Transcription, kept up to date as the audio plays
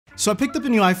So I picked up the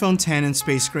new iPhone 10 in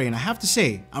space gray, and I have to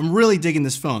say, I'm really digging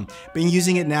this phone. Been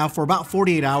using it now for about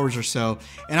 48 hours or so,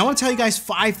 and I want to tell you guys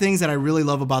 5 things that I really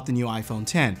love about the new iPhone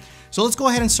 10. So let's go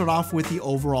ahead and start off with the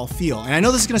overall feel. And I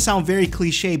know this is going to sound very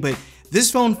cliche, but this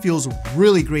phone feels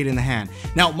really great in the hand.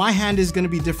 Now, my hand is gonna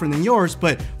be different than yours,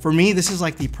 but for me, this is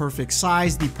like the perfect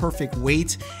size, the perfect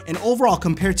weight, and overall,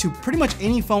 compared to pretty much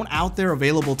any phone out there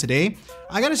available today,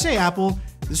 I gotta say, Apple,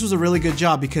 this was a really good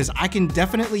job because I can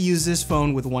definitely use this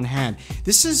phone with one hand.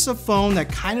 This is a phone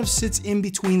that kind of sits in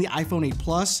between the iPhone 8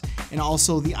 Plus and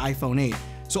also the iPhone 8.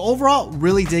 So overall,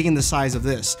 really digging the size of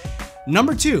this.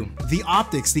 Number 2, the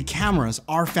optics, the cameras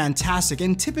are fantastic,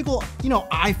 and typical,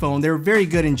 iPhone, they're very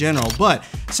good in general, but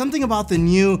something about the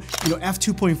new,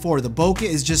 f2.4, the bokeh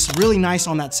is just really nice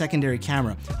on that secondary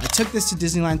camera. I took this to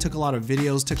Disneyland, took a lot of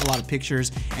videos, took a lot of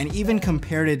pictures, and even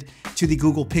compared it to the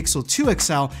Google Pixel 2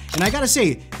 XL, and I gotta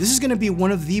say, this is gonna be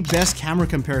one of the best camera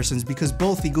comparisons because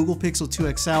both the Google Pixel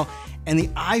 2 XL and the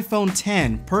iPhone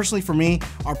 10, personally for me,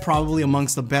 are probably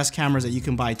amongst the best cameras that you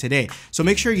can buy today. So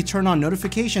make sure you turn on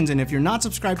notifications, and if you're not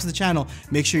subscribed to the channel,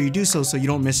 make sure you do so you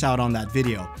don't miss out on that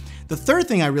video. The third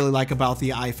thing I really like about the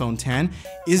iPhone 10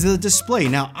 is the display.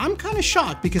 Now, I'm kind of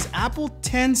shocked because Apple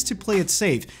tends to play it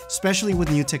safe, especially with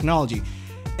new technology.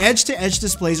 Edge-to-edge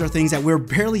displays are things that we're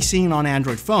barely seeing on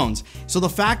Android phones. So the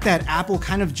fact that Apple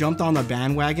kind of jumped on the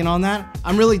bandwagon on that,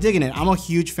 I'm really digging it. I'm a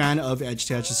huge fan of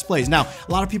edge-to-edge displays. Now,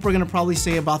 a lot of people are gonna probably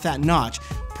say about that notch.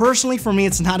 Personally, for me,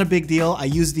 it's not a big deal. I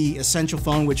use the Essential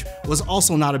phone, which was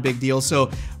also not a big deal.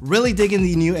 So really digging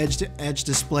the new edge-to-edge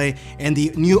display and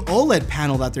the new OLED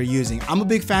panel that they're using. I'm a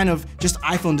big fan of just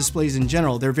iPhone displays in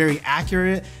general. They're very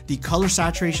accurate. The color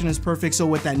saturation is perfect. So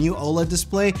with that new OLED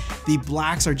display, the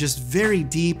blacks are just very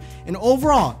deep, and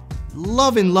overall,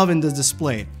 loving the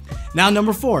display. Now,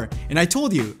 number 4, and I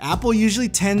told you, Apple usually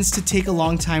tends to take a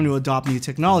long time to adopt new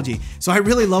technology, so I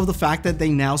really love the fact that they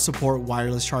now support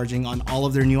wireless charging on all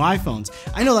of their new iPhones.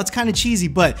 I know that's kind of cheesy,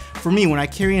 but for me, when I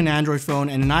carry an Android phone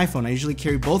and an iPhone, I usually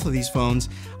carry both of these phones,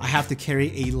 I have to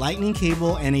carry a Lightning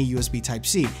cable and a USB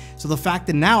Type-C. So the fact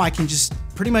that now I can just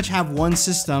pretty much have one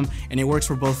system and it works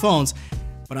for both phones.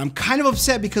 But I'm kind of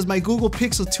upset because my Google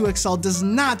Pixel 2 XL does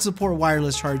not support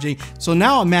wireless charging. So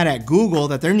now I'm mad at Google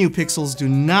that their new Pixels do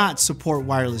not support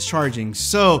wireless charging.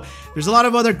 So there's a lot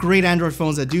of other great Android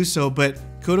phones that do so, but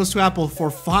kudos to Apple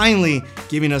for finally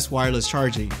giving us wireless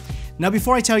charging. Now,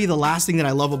 before I tell you the last thing that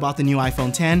I love about the new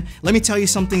iPhone 10, let me tell you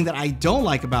something that I don't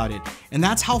like about it, and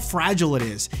that's how fragile it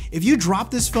is. If you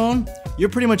drop this phone, you're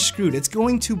pretty much screwed. It's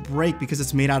going to break because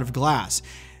it's made out of glass.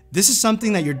 This is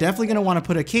something that you're definitely gonna wanna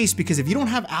put a case because if you don't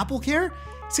have Apple Care,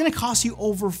 it's gonna cost you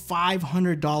over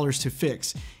 $500 to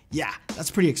fix. Yeah, that's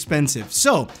pretty expensive.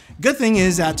 So, good thing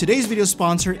is that today's video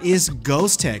sponsor is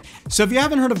Ghostek. So if you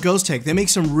haven't heard of Ghostek, they make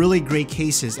some really great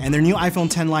cases, and their new iPhone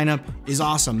 10 lineup is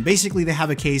awesome. Basically, they have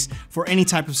a case for any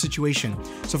type of situation.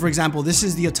 So for example, this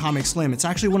is the Atomic Slim. It's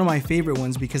actually one of my favorite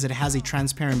ones because it has a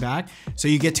transparent back, so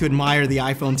you get to admire the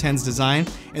iPhone 10's design.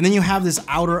 And then you have this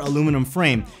outer aluminum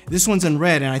frame. This one's in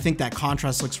red, and I think that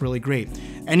contrast looks really great.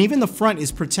 And even the front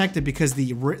is protected because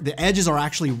the edges are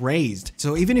actually raised.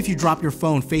 So even if you drop your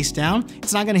phone face down,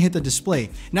 it's not gonna hit the display.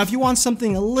 Now, if you want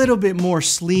something a little bit more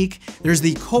sleek, there's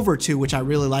the Covert 2, which I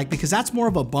really like because that's more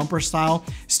of a bumper style,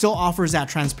 still offers that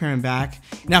transparent back.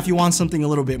 Now, if you want something a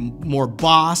little bit more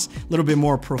boss, a little bit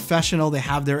more professional, they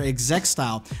have their Exec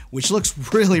style, which looks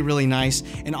really nice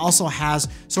and also has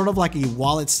sort of like a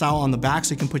wallet style on the back,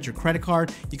 so you can put your credit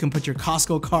card, you can put your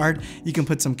Costco card, you can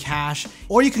put some cash,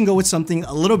 or you can go with something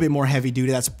a little bit more heavy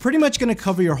duty that's pretty much gonna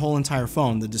cover your whole entire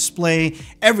phone, the display,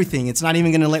 everything. It's not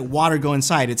even gonna let water go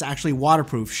inside. It's actually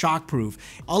waterproof, shockproof.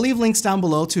 I'll leave links down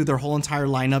below to their whole entire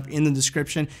lineup in the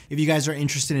description if you guys are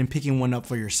interested in picking one up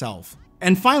for yourself.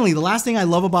 And finally, the last thing I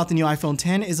love about the new iPhone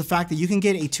 10 is the fact that you can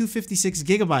get a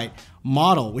 256GB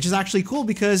model, which is actually cool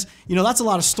because, that's a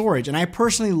lot of storage, and I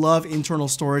personally love internal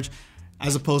storage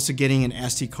as opposed to getting an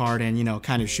SD card and,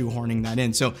 kind of shoehorning that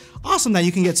in. So awesome that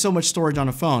you can get so much storage on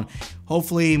a phone.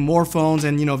 Hopefully more phones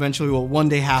and, eventually we'll one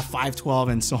day have 512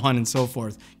 and so on and so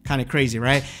forth. Kind of crazy,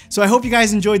 right? So I hope you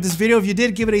guys enjoyed this video. If you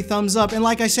did, give it a thumbs up. And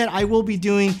like I said, I will be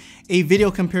doing a video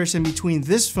comparison between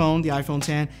this phone, the iPhone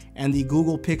 10, and the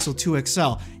Google Pixel 2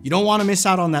 XL. You don't want to miss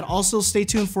out on that. Also, stay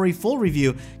tuned for a full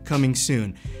review coming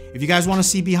soon. If you guys want to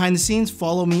see behind the scenes,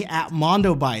 follow me at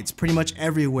Armando Bytes pretty much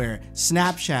everywhere.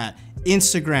 Snapchat,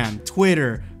 Instagram,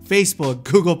 Twitter, Facebook,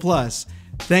 Google+.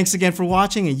 Thanks again for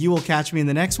watching, and you will catch me in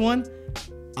the next one.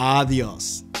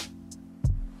 Adios.